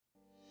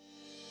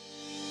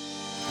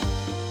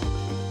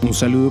Un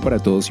saludo para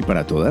todos y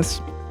para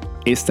todas.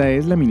 Esta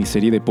es la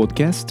miniserie de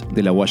podcast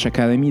de la Wash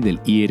Academy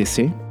del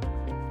IRC.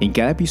 En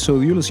cada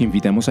episodio los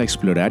invitamos a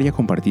explorar y a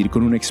compartir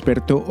con un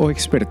experto o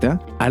experta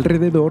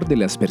alrededor de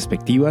las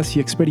perspectivas y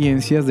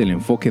experiencias del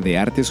enfoque de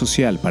arte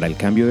social para el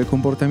cambio de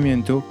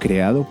comportamiento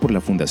creado por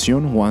la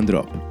Fundación One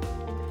Drop.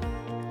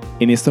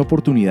 En esta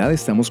oportunidad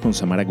estamos con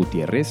Samara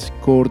Gutiérrez,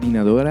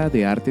 coordinadora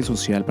de arte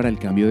social para el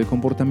cambio de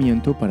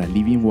comportamiento para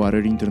Living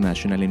Water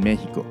International en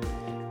México,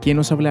 quien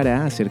nos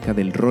hablará acerca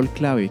del rol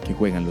clave que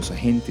juegan los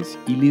agentes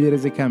y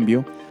líderes de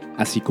cambio,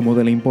 así como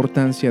de la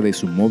importancia de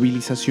su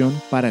movilización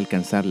para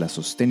alcanzar la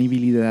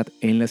sostenibilidad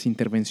en las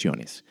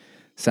intervenciones.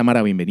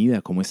 Samara,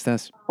 bienvenida, ¿cómo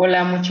estás?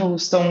 Hola, mucho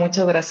gusto,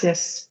 muchas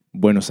gracias.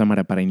 Bueno,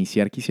 Samara, para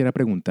iniciar quisiera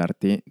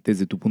preguntarte,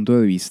 desde tu punto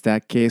de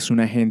vista, ¿qué es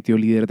un agente o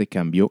líder de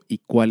cambio y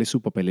cuál es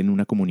su papel en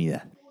una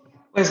comunidad?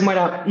 Pues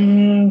bueno,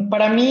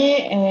 para mí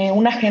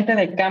un agente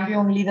de cambio,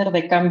 un líder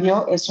de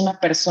cambio es una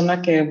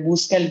persona que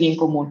busca el bien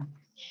común.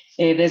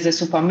 Desde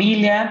su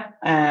familia,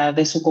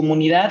 de su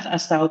comunidad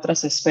hasta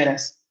otras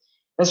esferas.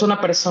 Es una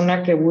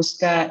persona que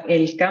busca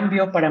el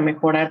cambio para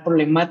mejorar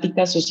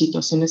problemáticas o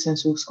situaciones en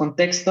sus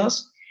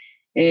contextos.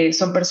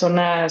 Son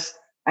personas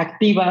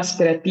activas,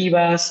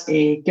 creativas,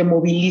 que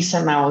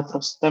movilizan a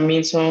otros.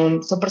 También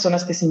son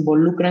personas que se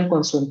involucran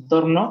con su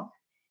entorno,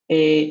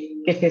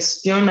 que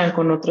gestionan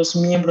con otros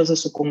miembros de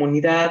su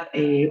comunidad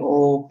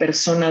o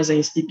personas de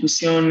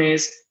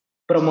instituciones,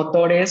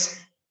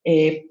 promotores,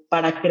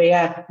 para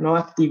crear, ¿no?,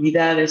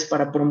 actividades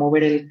para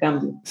promover el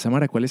cambio.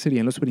 Samara, ¿cuáles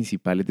serían los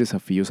principales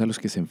desafíos a los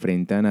que se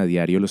enfrentan a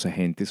diario los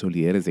agentes o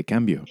líderes de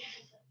cambio?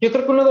 Yo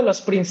creo que uno de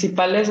los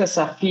principales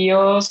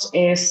desafíos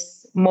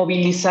es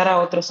movilizar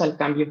a otros al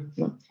cambio,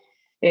 ¿no?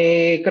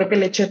 Creo que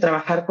el hecho de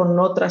trabajar con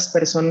otras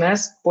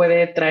personas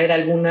puede traer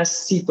algunas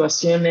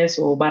situaciones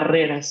o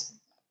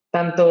barreras,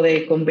 tanto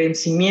de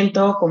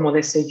convencimiento como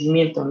de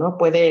seguimiento, ¿no?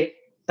 Puede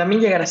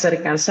también llegar a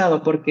ser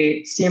cansado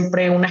porque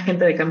siempre un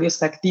agente de cambio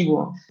está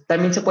activo.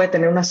 También se puede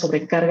tener una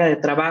sobrecarga de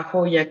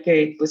trabajo, ya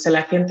que pues, el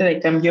agente de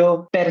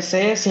cambio per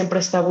se siempre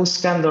está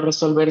buscando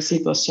resolver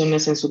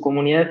situaciones en su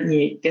comunidad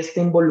y que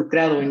esté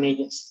involucrado en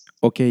ellas.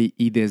 Ok,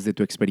 y desde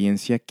tu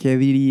experiencia, ¿qué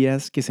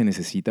dirías que se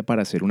necesita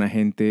para ser un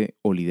agente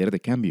o líder de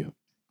cambio?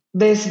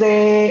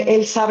 Desde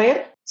el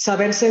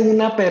saberse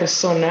una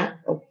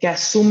persona que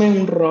asume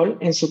un rol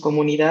en su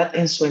comunidad,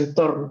 en su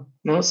entorno,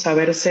 ¿no?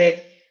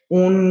 Saberse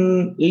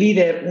un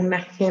líder, un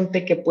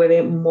agente que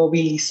puede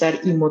movilizar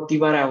y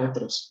motivar a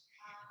otros.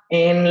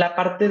 En la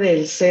parte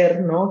del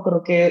ser, ¿no?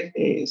 Creo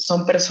que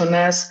son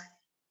personas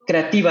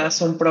creativas,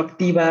 son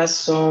proactivas,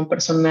 son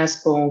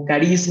personas con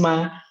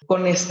carisma,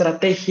 con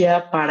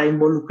estrategia para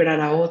involucrar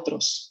a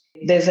otros.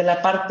 Desde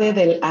la parte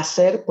del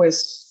hacer,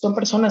 pues son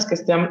personas que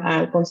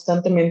están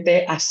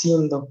constantemente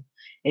haciendo,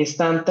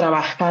 están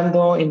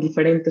trabajando en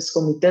diferentes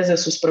comités de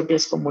sus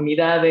propias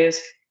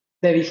comunidades,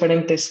 de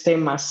diferentes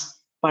temas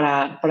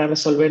para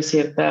resolver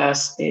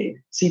ciertas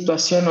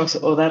situaciones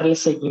o darle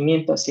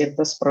seguimiento a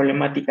ciertas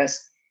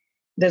problemáticas.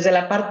 Desde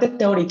la parte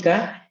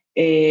teórica,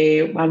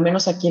 al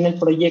menos aquí en el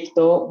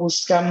proyecto,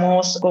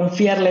 buscamos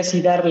confiarles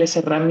y darles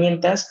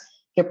herramientas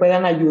que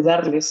puedan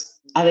ayudarles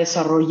a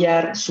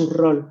desarrollar su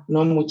rol,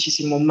 ¿no?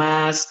 Muchísimo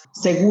más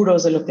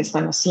seguros de lo que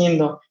están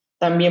haciendo.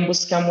 También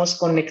buscamos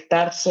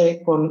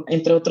conectarse con,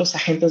 entre otros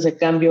agentes de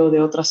cambio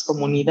de otras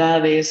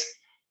comunidades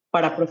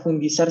para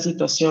profundizar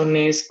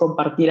situaciones,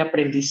 compartir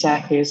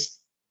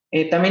aprendizajes.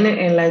 También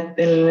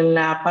en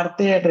la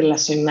parte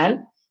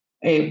relacional,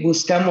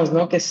 buscamos,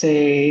 ¿no?, que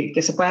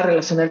se pueda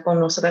relacionar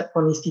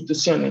con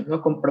instituciones,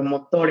 ¿no?, con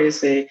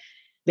promotores de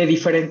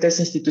diferentes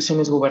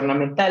instituciones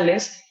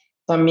gubernamentales.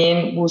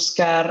 También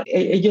buscar,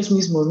 ellos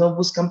mismos, ¿no?,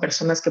 buscan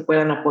personas que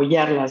puedan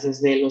apoyarlas,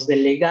 desde los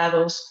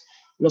delegados,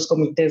 los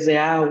comités de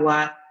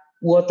agua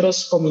u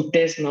otros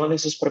comités, ¿no?, de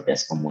sus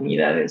propias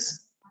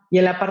comunidades. Y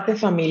en la parte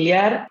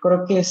familiar,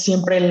 creo que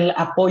siempre el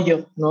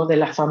apoyo, ¿no?, de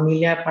la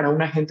familia para un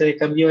agente de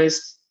cambio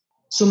es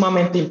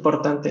sumamente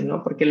importante,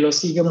 ¿no?, porque lo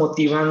sigue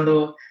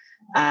motivando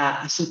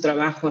a su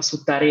trabajo, a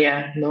su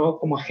tarea, ¿no?,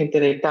 como agente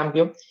de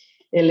cambio.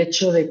 El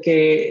hecho de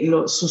que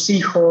sus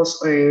hijos,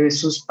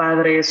 sus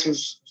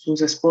padres,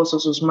 sus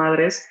esposos, sus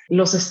madres,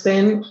 los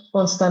estén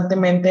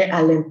constantemente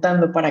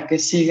alentando para que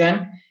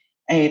sigan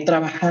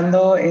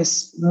trabajando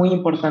es muy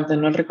importante,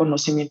 ¿no?, el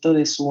reconocimiento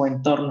de su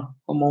entorno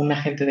como un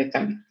agente de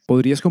cambio.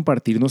 ¿Podrías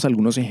compartirnos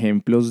algunos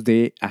ejemplos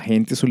de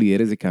agentes o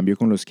líderes de cambio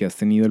con los que has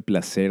tenido el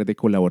placer de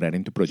colaborar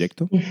en tu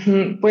proyecto?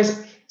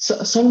 Pues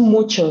son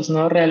muchos,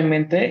 ¿no?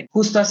 Realmente.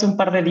 Justo hace un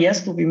par de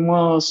días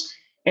tuvimos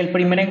el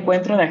primer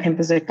encuentro de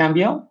agentes de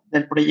cambio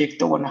del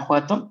proyecto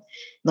Guanajuato,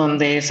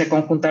 donde se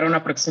conjuntaron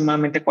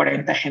aproximadamente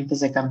 40 agentes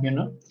de cambio,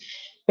 ¿no?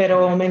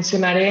 Pero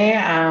mencionaré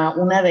a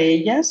una de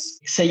ellas,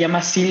 se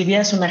llama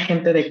Silvia, es una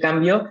agente de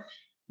cambio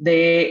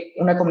de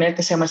una comunidad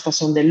que se llama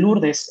Estación de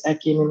Lourdes,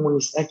 aquí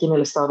en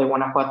el estado de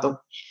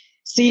Guanajuato.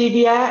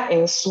 Silvia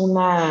es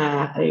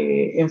una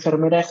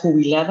enfermera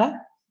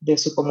jubilada de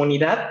su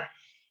comunidad.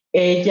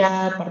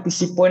 Ella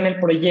participó en el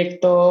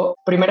proyecto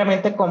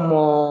primeramente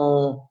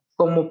como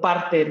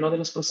parte, ¿no?, de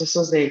los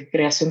procesos de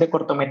creación de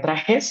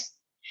cortometrajes.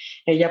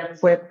 Ella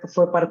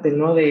fue parte,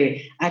 ¿no?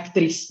 De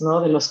actriz,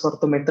 ¿no? De los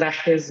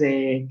cortometrajes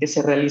que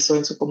se realizó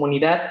en su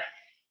comunidad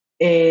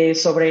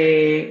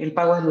sobre el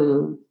pago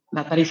de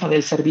la tarifa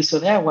del servicio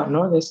de agua,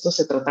 ¿no? De esto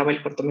se trataba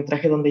el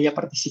cortometraje donde ella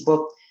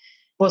participó.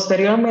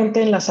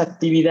 Posteriormente, en las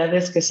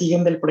actividades que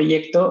siguen del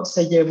proyecto,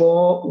 se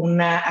llevó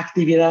una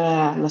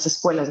actividad a las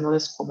escuelas, ¿no?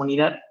 De su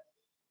comunidad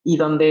y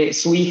donde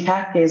su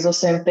hija, que es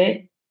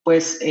docente,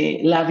 pues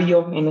la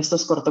vio en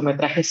estos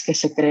cortometrajes que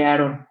se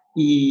crearon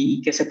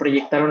y que se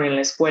proyectaron en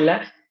la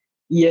escuela.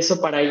 Y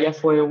eso para ella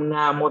fue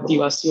una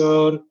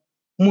motivación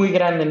muy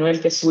grande, ¿no?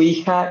 El que su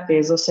hija, que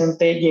es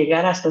docente,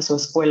 llegara hasta su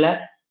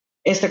escuela,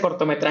 este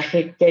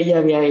cortometraje que ella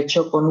había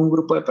hecho con un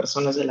grupo de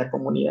personas de la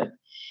comunidad.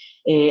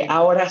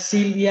 Ahora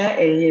Silvia,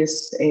 ella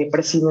es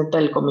presidenta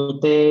del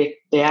comité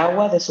de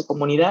agua de su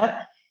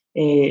comunidad.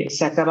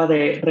 Se acaba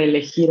de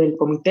reelegir el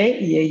comité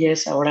y ella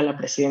es ahora la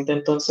presidenta.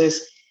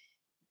 Entonces,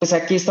 pues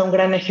aquí está un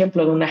gran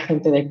ejemplo de un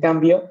agente de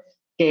cambio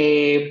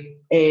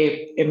que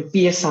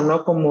empieza,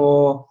 ¿no?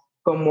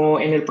 Como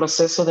en el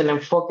proceso del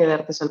enfoque de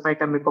arte social para el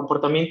cambio de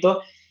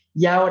comportamiento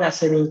y ahora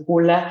se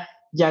vincula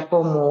ya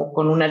como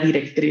con una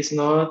directriz,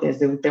 ¿no?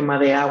 Desde un tema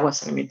de agua,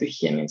 saneamiento,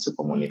 higiene en su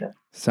comunidad.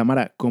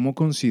 Samara, ¿cómo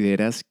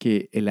consideras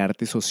que el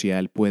arte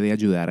social puede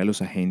ayudar a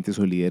los agentes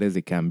o líderes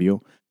de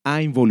cambio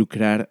a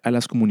involucrar a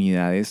las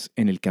comunidades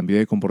en el cambio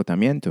de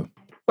comportamiento?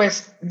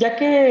 Pues ya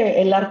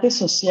que el arte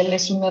social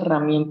es una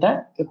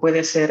herramienta que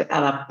puede ser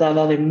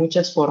adaptada de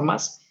muchas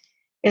formas,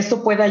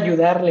 esto puede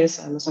ayudarles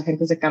a los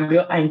agentes de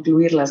cambio a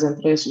incluirlas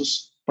dentro de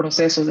sus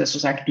procesos, de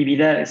sus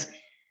actividades,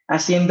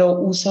 haciendo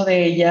uso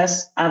de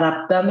ellas,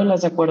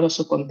 adaptándolas de acuerdo a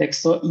su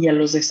contexto y a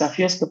los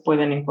desafíos que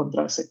pueden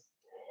encontrarse.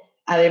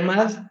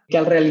 Además, que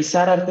al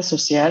realizar arte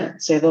social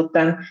se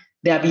dotan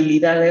de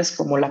habilidades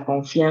como la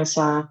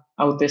confianza,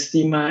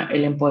 autoestima,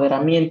 el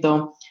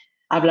empoderamiento,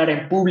 hablar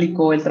en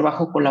público, el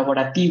trabajo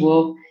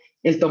colaborativo,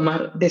 el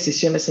tomar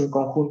decisiones en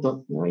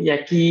conjunto, ¿no? Y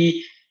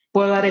aquí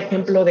puedo dar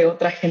ejemplo de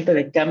otra agente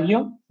de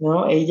cambio,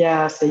 ¿no?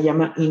 Ella se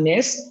llama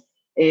Inés,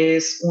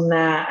 es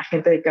una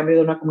agente de cambio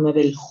de una comunidad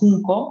del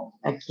Junco,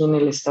 aquí en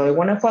el estado de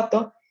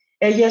Guanajuato.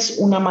 Ella es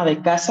una ama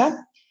de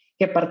casa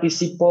que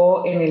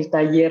participó en el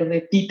taller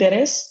de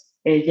títeres.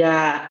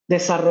 Ella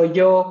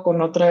desarrolló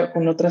con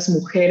otras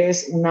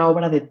mujeres una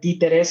obra de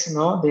títeres,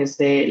 ¿no?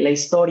 Desde la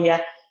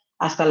historia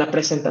hasta la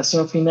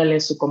presentación final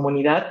en su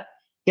comunidad,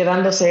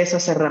 quedándose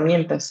esas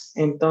herramientas.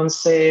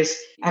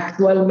 Entonces,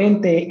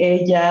 actualmente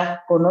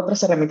ella, con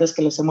otras herramientas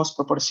que les hemos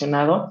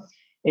proporcionado,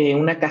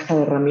 una caja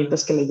de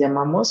herramientas que le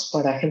llamamos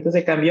para agentes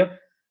de cambio,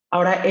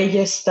 ahora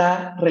ella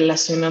está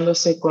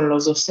relacionándose con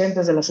los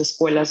docentes de las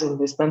escuelas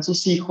donde están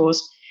sus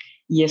hijos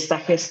y está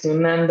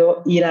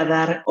gestionando ir a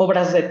dar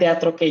obras de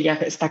teatro que ella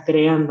está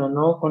creando,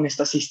 ¿no? Con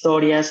estas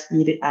historias,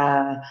 ir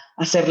a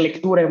hacer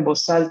lectura en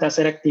voz alta,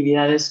 hacer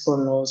actividades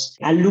con los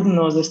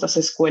alumnos de estas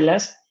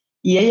escuelas.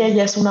 Y ella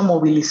ya es una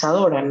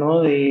movilizadora,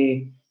 ¿no?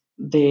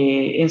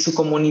 En su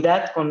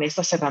comunidad con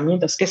estas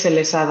herramientas que se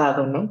les ha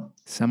dado, ¿no?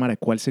 Samara,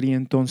 ¿cuál sería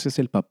entonces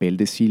el papel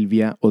de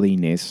Silvia o de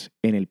Inés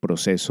en el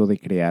proceso de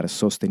crear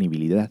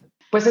sostenibilidad?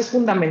 Pues es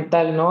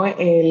fundamental, ¿no?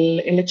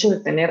 El hecho de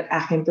tener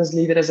agentes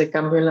líderes de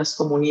cambio en las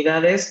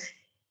comunidades,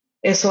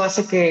 eso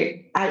hace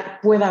que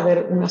pueda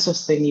haber una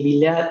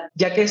sostenibilidad,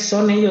 ya que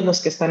son ellos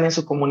los que están en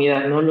su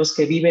comunidad, ¿no? Los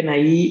que viven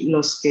ahí,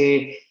 los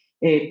que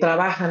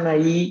trabajan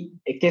ahí,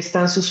 que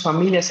están sus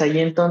familias ahí.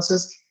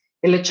 Entonces,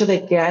 el hecho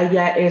de que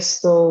haya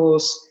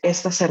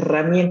estas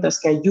herramientas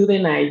que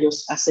ayuden a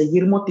ellos a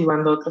seguir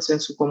motivando a otros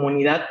en su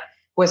comunidad,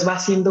 pues va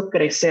haciendo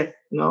crecer,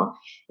 ¿no?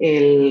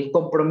 El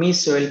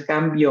compromiso, el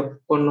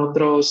cambio con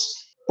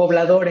otros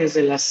pobladores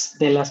de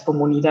las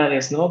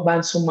comunidades, ¿no?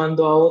 Van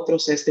sumando a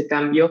otros a este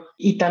cambio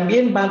y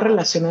también van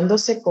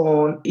relacionándose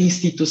con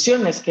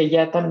instituciones que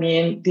ya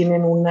también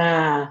tienen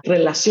una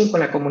relación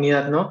con la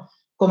comunidad, ¿no?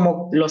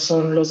 Como lo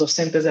son los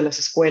docentes de las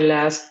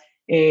escuelas,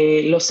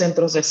 los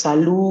centros de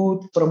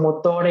salud,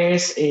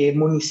 promotores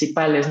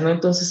municipales, ¿no?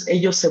 Entonces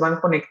ellos se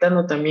van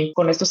conectando también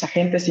con estos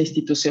agentes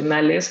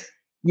institucionales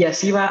y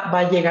así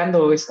va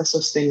llegando esta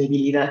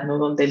sostenibilidad, ¿no?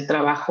 Donde el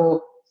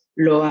trabajo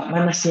lo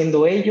van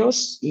haciendo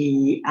ellos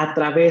y a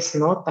través,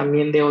 ¿no?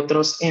 También de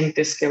otros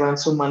entes que van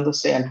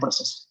sumándose al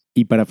proceso.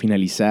 Y para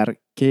finalizar,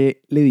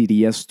 ¿qué le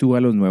dirías tú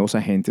a los nuevos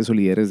agentes o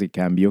líderes de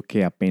cambio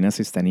que apenas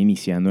están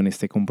iniciando en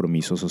este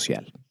compromiso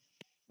social?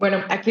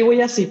 Bueno, aquí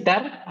voy a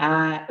citar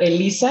a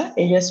Elisa,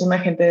 ella es una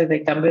agente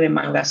de cambio de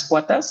Mangas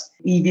Cuatas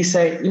y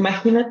dice,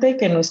 imagínate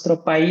que en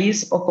nuestro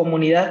país o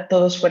comunidad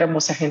todos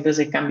fuéramos agentes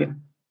de cambio,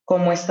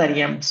 ¿cómo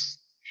estaríamos?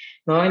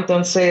 ¿No?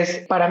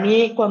 Entonces, para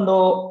mí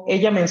cuando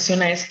ella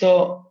menciona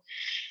esto,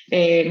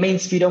 me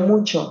inspiró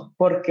mucho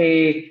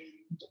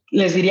porque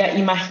les diría,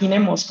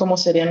 imaginemos cómo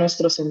serían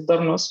nuestros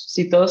entornos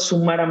si todos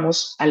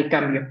sumáramos al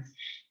cambio,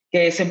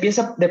 que se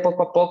empieza de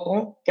poco a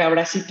poco, que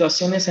habrá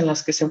situaciones en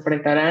las que se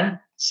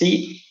enfrentarán,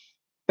 sí,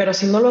 pero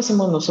si no lo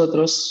hacemos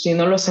nosotros, si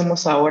no lo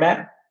hacemos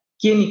ahora,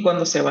 ¿quién y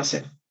cuándo se va a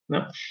hacer?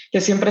 ¿No?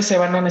 Que siempre se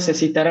van a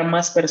necesitar a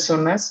más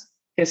personas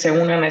que se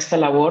unan a esta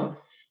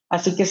labor,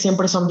 así que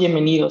siempre son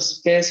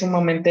bienvenidos, que es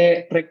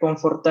sumamente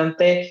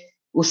reconfortante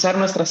usar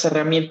nuestras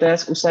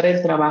herramientas, usar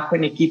el trabajo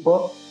en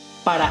equipo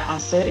para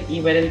hacer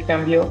y ver el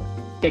cambio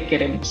que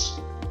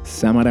queremos.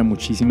 Samara,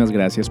 muchísimas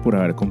gracias por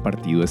haber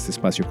compartido este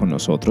espacio con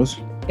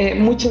nosotros.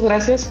 Muchas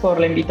gracias por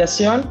la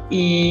invitación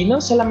y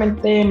no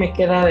solamente me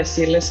queda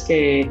decirles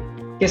que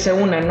se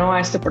unan, ¿no?, a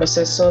este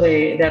proceso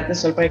de arte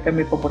visual para el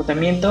cambio de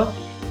comportamiento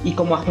y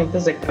como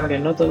agentes de cambio,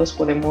 ¿no? Todos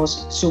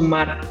podemos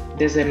sumar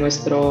desde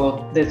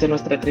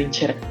nuestra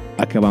trinchera.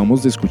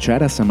 Acabamos de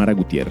escuchar a Samara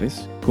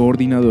Gutiérrez,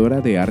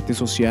 coordinadora de arte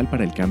social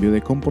para el cambio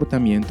de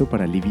comportamiento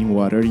para Living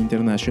Water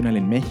International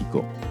en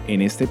México,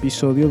 en este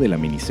episodio de la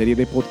miniserie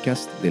de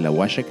podcast de la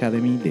WASH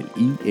Academy del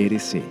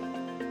IRC.